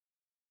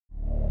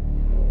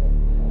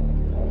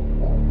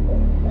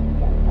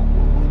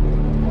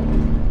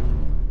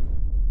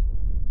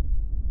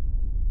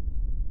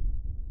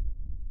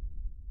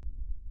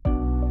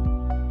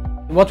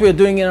What we are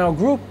doing in our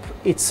group,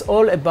 it's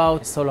all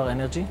about solar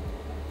energy.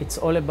 It's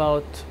all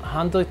about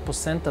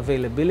 100%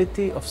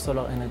 availability of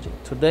solar energy.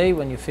 Today,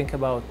 when you think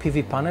about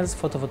PV panels,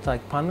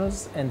 photovoltaic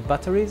panels, and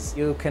batteries,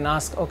 you can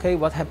ask, okay,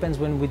 what happens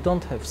when we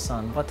don't have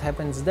sun? What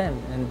happens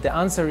then? And the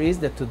answer is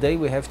that today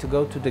we have to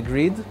go to the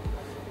grid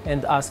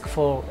and ask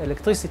for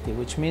electricity,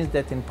 which means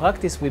that in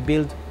practice we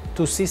build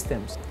two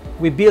systems.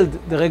 We build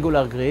the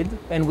regular grid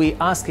and we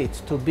ask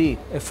it to be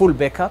a full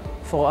backup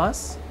for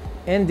us.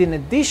 And in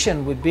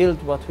addition, we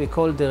build what we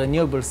call the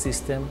renewable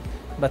system,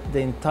 but the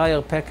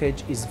entire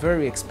package is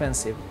very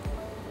expensive.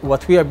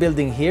 What we are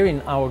building here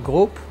in our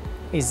group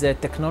is a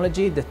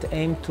technology that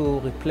aims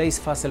to replace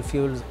fossil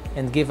fuels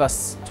and give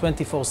us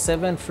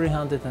 24/7,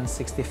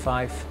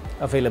 365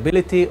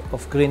 availability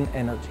of green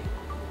energy.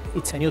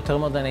 It's a new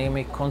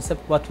thermodynamic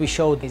concept. What we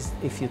showed is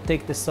if you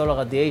take the solar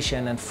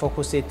radiation and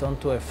focus it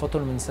onto a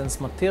photoluminescence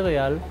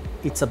material,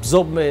 it's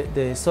absorbed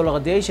the solar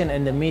radiation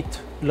and emit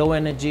low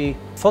energy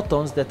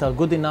photons that are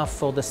good enough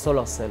for the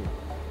solar cell.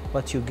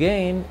 What you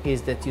gain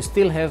is that you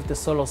still have the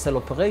solar cell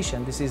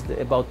operation. This is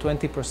about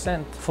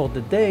 20% for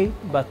the day,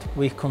 but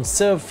we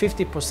conserve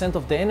 50%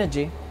 of the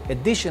energy,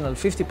 additional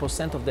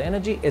 50% of the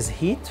energy as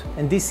heat,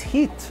 and this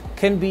heat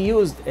can be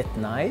used at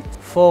night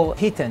for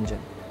heat engine.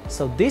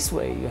 So this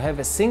way you have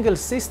a single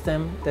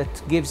system that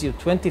gives you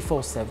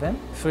 24/7,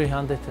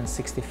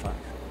 365.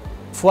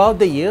 Throughout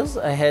the years,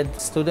 I had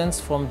students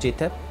from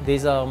GTEP.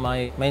 These are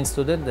my main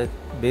students that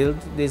build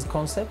these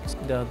concepts.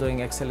 They are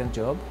doing an excellent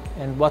job.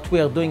 And what we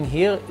are doing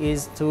here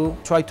is to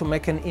try to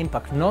make an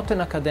impact, not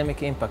an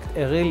academic impact,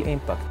 a real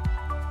impact.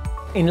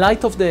 In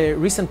light of the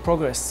recent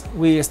progress,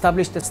 we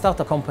established a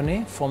startup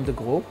company from the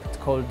group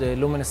called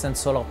Luminescent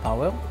Solar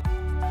Power.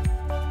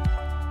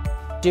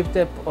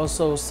 GTEP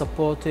also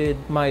supported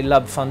my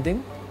lab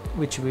funding,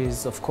 which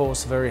was of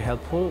course very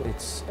helpful.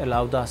 It's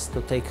allowed us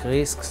to take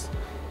risks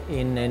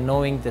in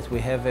knowing that we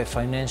have a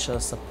financial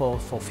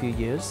support for a few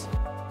years.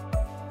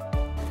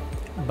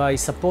 By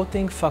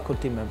supporting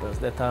faculty members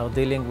that are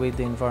dealing with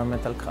the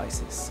environmental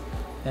crisis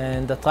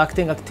and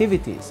attracting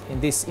activities in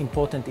this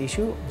important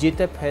issue,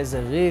 GTEP has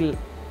a real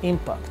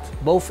impact,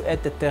 both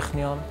at the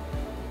Technion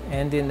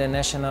and in the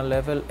national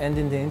level and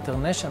in the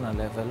international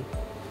level.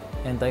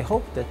 And I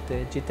hope that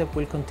GTEP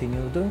will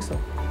continue doing so.